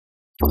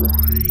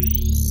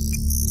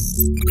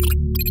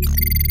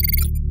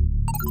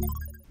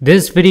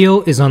This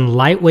video is on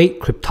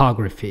lightweight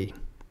cryptography.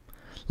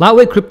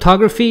 Lightweight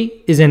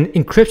cryptography is an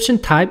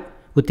encryption type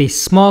with a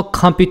small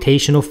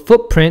computational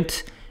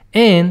footprint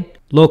and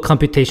low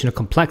computational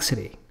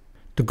complexity.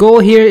 The goal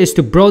here is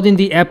to broaden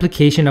the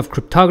application of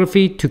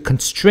cryptography to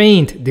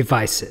constrained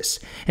devices.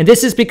 And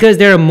this is because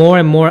there are more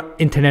and more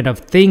Internet of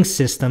Things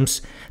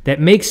systems that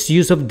makes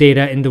use of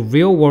data in the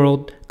real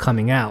world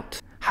coming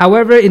out.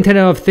 However,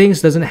 Internet of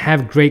Things doesn't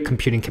have great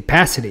computing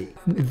capacity.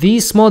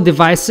 These small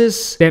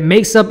devices that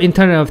makes up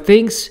Internet of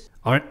Things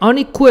are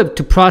unequipped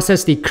to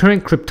process the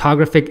current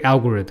cryptographic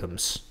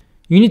algorithms.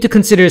 You need to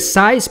consider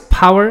size,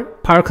 power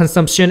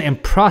consumption,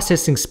 and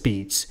processing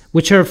speeds,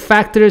 which are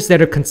factors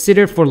that are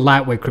considered for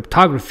lightweight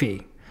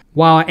cryptography.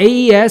 While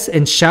AES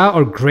and SHA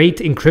are great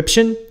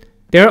encryption,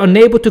 they are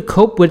unable to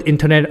cope with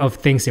Internet of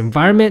Things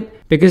environment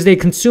because they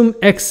consume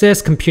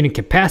excess computing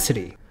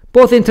capacity.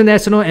 Both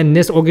international and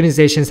NIST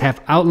organizations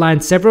have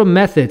outlined several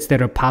methods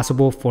that are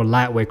possible for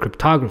lightweight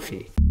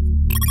cryptography.